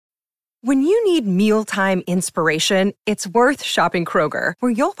When you need mealtime inspiration, it's worth shopping Kroger,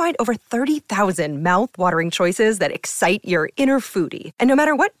 where you'll find over 30,000 mouth-watering choices that excite your inner foodie. And no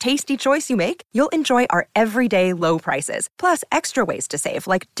matter what tasty choice you make, you'll enjoy our everyday low prices, plus extra ways to save,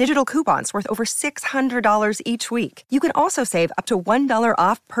 like digital coupons worth over $600 each week. You can also save up to $1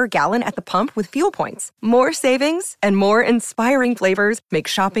 off per gallon at the pump with fuel points. More savings and more inspiring flavors make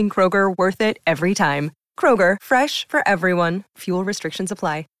shopping Kroger worth it every time. Kroger, fresh for everyone. Fuel restrictions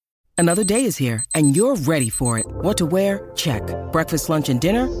apply. Another day is here, and you're ready for it. What to wear? Check. Breakfast, lunch, and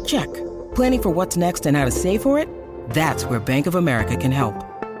dinner? Check. Planning for what's next and how to save for it? That's where Bank of America can help.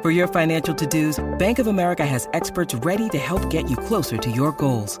 For your financial to-dos, Bank of America has experts ready to help get you closer to your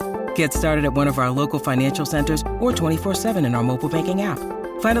goals. Get started at one of our local financial centers or 24/7 in our mobile banking app.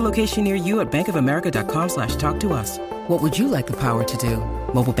 Find a location near you at bankofamerica.com/talktous. What would you like the power to do?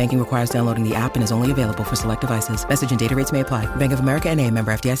 Mobile banking requires downloading the app and is only available for select devices. Message and data rates may apply. Bank of America N.A.,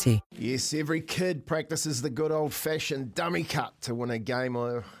 member FDIC. Yes, every kid practices the good old-fashioned dummy cut to win a game.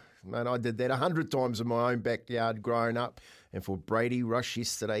 I did that 100 times in my own backyard growing up. And for Brady Rush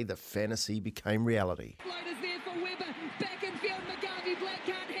yesterday, the fantasy became reality. Floaters there for Webber. Back in field, McGarvey Black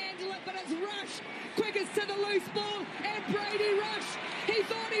can't handle it, but it's Rush. Quickest to the loose ball, and Brady Rush. He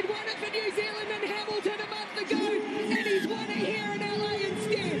thought he'd won it for New Zealand and Hamilton a month ago, and he's won it here in LA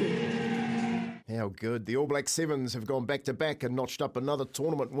instead. How good. The All Black Sevens have gone back-to-back and notched up another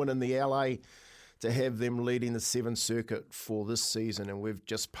tournament win in the LA to have them leading the Sevens circuit for this season, and we've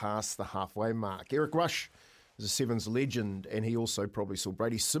just passed the halfway mark. Eric Rush is a Sevens legend, and he also probably saw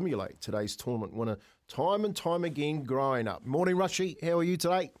Brady simulate today's tournament winner time and time again growing up. Morning, Rushy. How are you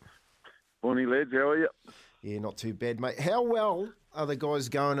today? Morning, lads. How are you? Yeah, not too bad, mate. How well are the guys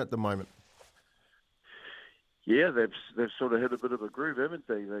going at the moment? Yeah, they've sort of hit a bit of a groove, haven't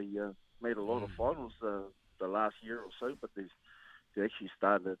they? They made a lot of finals the last year or so, but they actually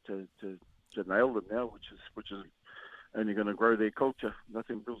started to nail them now, which is only going to grow their culture.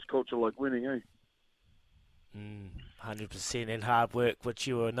 Nothing builds culture like winning, eh? 100% and hard work, which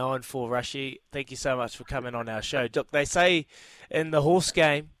you were known for, Rushy. Thank you so much for coming on our show. Look, they say in the horse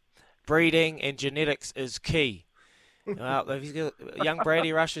game, breeding and genetics is key. Well, young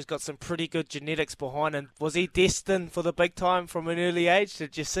Brady Rush has got some pretty good genetics behind him. Was he destined for the big time from an early age?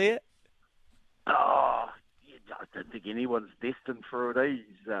 Did you see it? Oh, yeah, I don't think anyone's destined for it.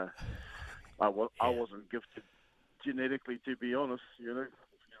 I wasn't gifted genetically, to be honest. You know, if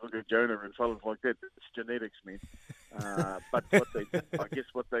you look at Jonah and fellas like that, it's genetics, man. But I guess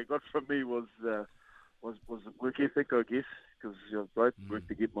what they got from me was work ethic, I guess, because both worked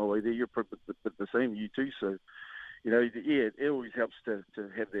to get my way there. You're probably the same, you too. So, you know, yeah, it always helps to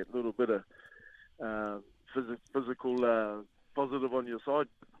have that little bit of physical positive on your side.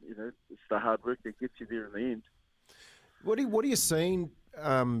 You know, it's the hard work that gets you there in the end. What are you seeing,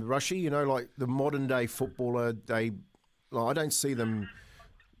 Rushy? You know, like the modern day footballer, I don't see them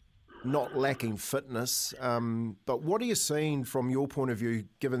not lacking fitness. But what are you seeing from your point of view,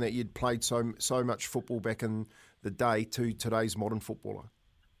 given that you'd played so much football back in the day, to today's modern footballer?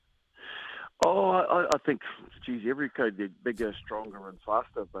 Oh, I think, geez, every code they're bigger, stronger, and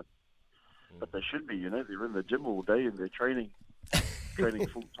faster, but they should be. You know, they're in the gym all day and they're training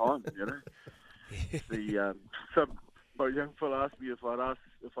full time. You know, my young fella asked me if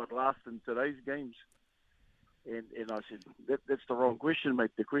I'd last in today's games, and I said that's the wrong question,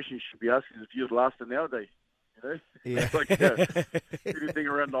 mate. The question you should be asking is if you'd last in our day. You know, yeah. Like anything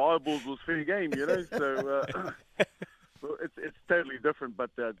around the eyeballs was fair game. You know, so. Well, it's totally different,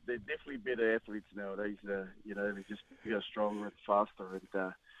 but they're definitely better athletes nowadays. You know, they're just stronger and faster.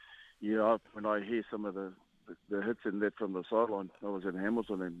 And you know, when I hear some of the hits in that from the sideline, I was in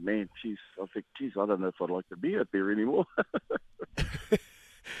Hamilton, and man, I think, I don't know if I'd like to be out there anymore.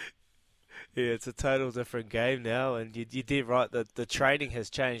 Yeah, it's a total different game now, and you did right that the training has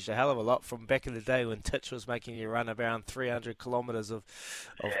changed a hell of a lot from back in the day when Titch was making you run around 300 kilometres of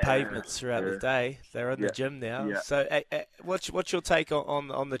pavements throughout the day. They're in the gym now. Yeah. So what's your take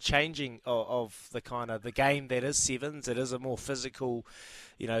on the changing of the kind of the game that is Sevens? It is a more physical,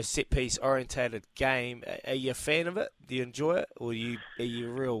 you know, set-piece orientated game. Are you a fan of it? Do you enjoy it? Or are you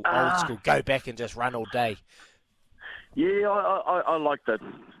real old school, go back and just run all day? Yeah, I like that.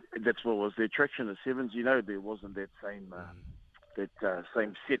 That's what was the attraction of Sevens. You know, there wasn't that same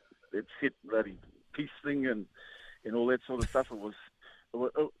same set bloody piece thing and all that sort of stuff. It was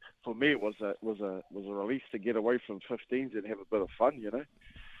for me. It was a release to get away from 15s and have a bit of fun. You know,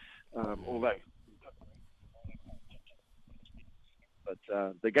 although. But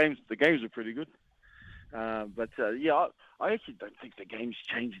the games are pretty good. But I actually don't think the game's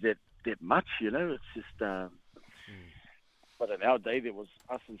changed that much. You know, it's just. But in our day, there was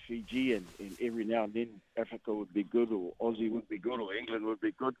us and Fiji, and every now and then Africa would be good, or Aussie would be good, or England would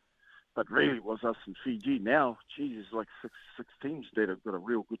be good. But really, it was us and Fiji. Now, geez, it's like six teams that have got a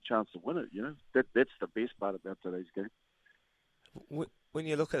real good chance to win it. You know, that's the best part about today's game. When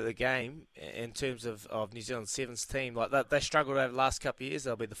you look at the game in terms of New Zealand Sevens team, like that, they struggled over the last couple of years.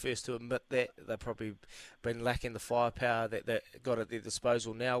 They'll be the first to admit that. They've probably been lacking the firepower that got at their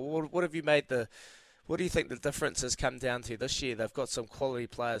disposal now. What have you made what do you think the difference has come down to this year? They've got some quality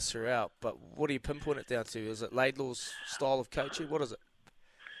players throughout, but what do you pinpoint it down to? Is it Laidlaw's style of coaching? What is it?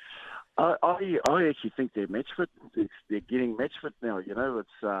 I actually think they're match fit. They're getting match fit now. You know,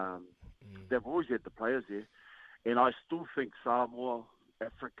 it's they've always had the players there, and I still think Samoa,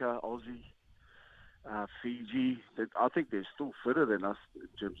 Africa, Aussie, Fiji. I think they're still fitter than us in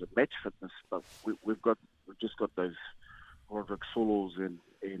terms of match fitness. But we've just got those Roderick Solos and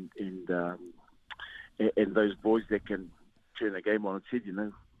those boys that can turn the game on its head. You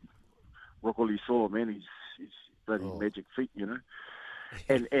know, Rokoli Solo, man, he's bloody magic feet. You know,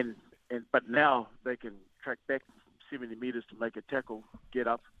 and but now they can track back 70 metres to make a tackle, get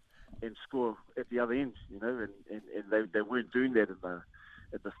up, and score at the other end. You know, and they weren't doing that at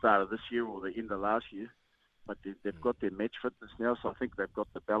the start of this year or the end of last year, but they've got their match fitness now, so I think they've got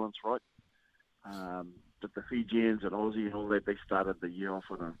the balance right. But the Fijians and Aussie and all that, they started the year off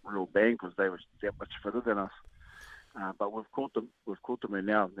on a real bang because they were that much fitter than us. But we've caught them, and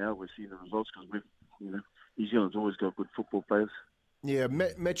now we're seeing the results because New Zealand's always got good football players. Yeah,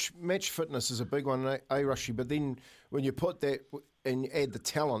 match fitness is a big one, Rushy. But then when you put that and you add the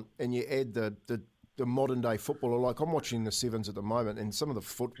talent and you add the modern day footballer, like I'm watching the Sevens at the moment, and some of the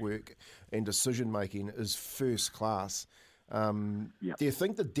footwork and decision making is first class. Do you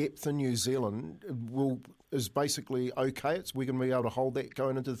think the depth in New Zealand is basically okay? We're going to be able to hold that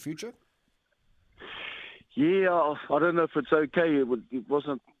going into the future? Yeah, I don't know if it's okay. It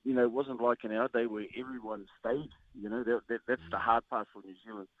wasn't like in our day where everyone stayed. You know, that's the hard part for New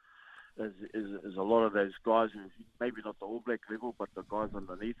Zealand. Is a lot of those guys who maybe not the All Black level, but the guys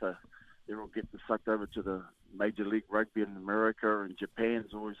underneath they're all getting sucked over to the Major League Rugby in America, and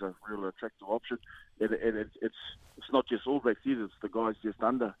Japan's always a real attractive option. And it's not just All Blacks either; it's the guys just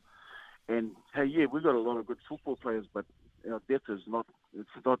under. And hey, yeah, we've got a lot of good football players, but our depth is not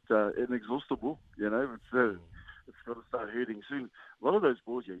inexhaustible. You know, it's got to start hurting soon. A lot of those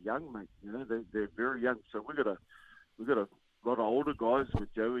boys are young, mate. You know, they're very young. So we've got a lot of older guys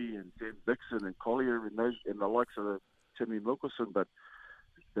with Joey and Sam Dixon and Collier and the likes of Timmy Milkerson, but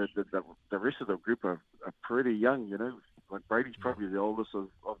the rest of the group are pretty young. You know, like Brady's probably the oldest of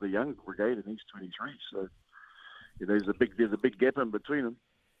the young brigade, and he's 23. So there's a big gap in between them,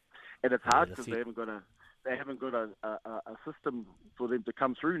 and it's hard because they haven't got a system for them to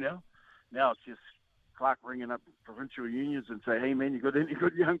come through now. Now it's just Clark ringing up provincial unions and say, "Hey man, you got any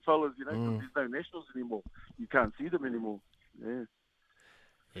good young fellas?" You know, 'cause there's no nationals anymore. You can't see them anymore. Yeah.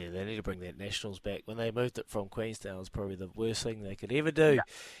 Yeah, they need to bring that nationals back. When they moved it from Queenstown, it was probably the worst thing they could ever do. Yeah.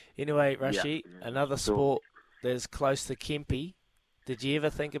 Anyway, Rushy, another sport that's close to Kempi. Did you ever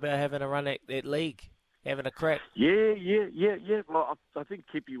think about having a run at that league, having a crack? Yeah. Well, I think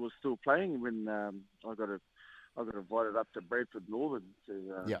Kempi was still playing when I got invited up to Bradford Northern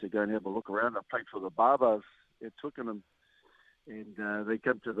to go and have a look around. I played for the Barbars at Twickenham, and they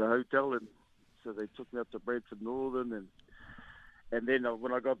came to the hotel, and so they took me up to Bradford Northern, and then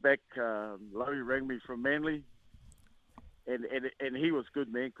when I got back, Lowy rang me from Manly, and he was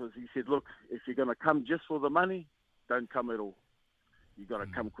good, man, because he said, look, if you're going to come just for the money, don't come at all. You got to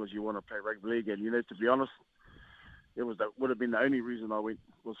come because you want to play rugby league. And, to be honest, would have been the only reason I went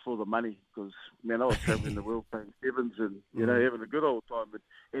was for the money, because, man, I was travelling the world playing sevens and, having a good old time.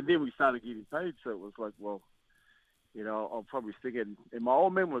 And then we started getting paid, so it was like, well, I'll probably stick it. And my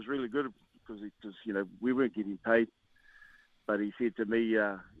old man was really good because we weren't getting paid. But he said to me,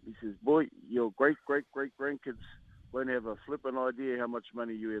 he says, boy, your great-great-great-grandkids won't have a flipping idea how much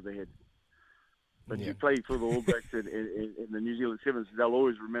money you ever had. But you played for the All Blacks in the New Zealand Sevens, they'll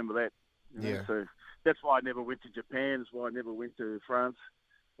always remember that. So that's why I never went to Japan. That's why I never went to France.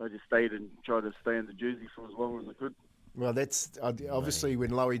 I just stayed and tried to stay in the jersey for as long as I could. Well, that's obviously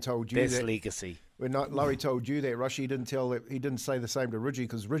when Lowy told you that's that. Legacy. When Lowy told you that, Rushy, he didn't say the same to Ridgie,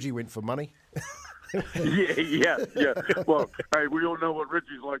 because Ridgie went for money. Yeah. Well, hey, we all know what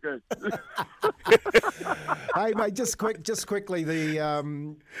Reggie's like, eh? Hey, mate, just quickly,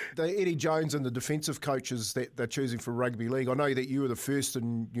 the Eddie Jones and the defensive coaches that they're choosing for rugby league. I know that you were the first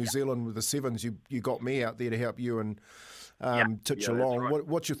in New Zealand with the Sevens. You got me out there to help you and Titch along. Right.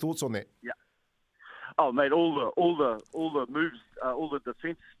 What's your thoughts on that? Yeah. Oh, mate, all the moves, all the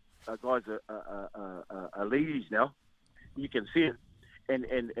defence guys are ladies now. You can see it.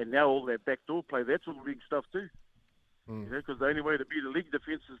 And now all that backdoor play, that's all league stuff too. Because the only way to beat a league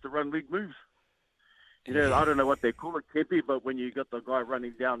defence is to run league moves. I don't know what they call it, Kepi, but when you got the guy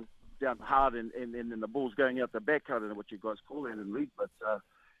running down hard and then the ball's going out the back, I don't know what you guys call that in league, but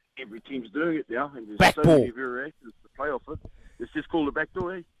every team's doing it now, and there's back so ball. many variations to play off it. It's just called a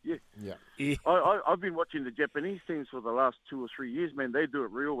backdoor, eh? Yeah. I've been watching the Japanese teams for the last 2 or 3 years, man. They do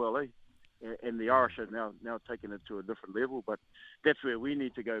it real well, eh? And the Irish are now taking it to a different level, but that's where we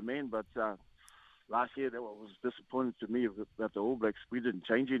need to go, man. But last year, that was disappointing to me about the All Blacks. We didn't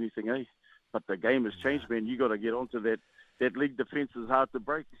change anything, eh? But the game has changed, man. You got to get onto that. That league defence is hard to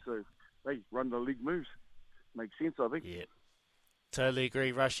break, so they run the league moves. Makes sense, I think. Yeah. Totally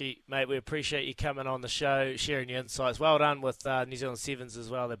agree, Rushy. Mate, we appreciate you coming on the show, sharing your insights. Well done with New Zealand Sevens as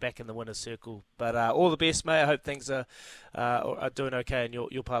well. They're back in the winner's circle. But all the best, mate. I hope things are doing okay in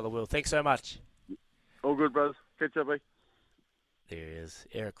your part of the world. Thanks so much. All good, brothers. Catch up, eh? There he is,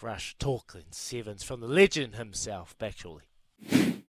 Eric Rush, talking Sevens from the legend himself. Back shortly.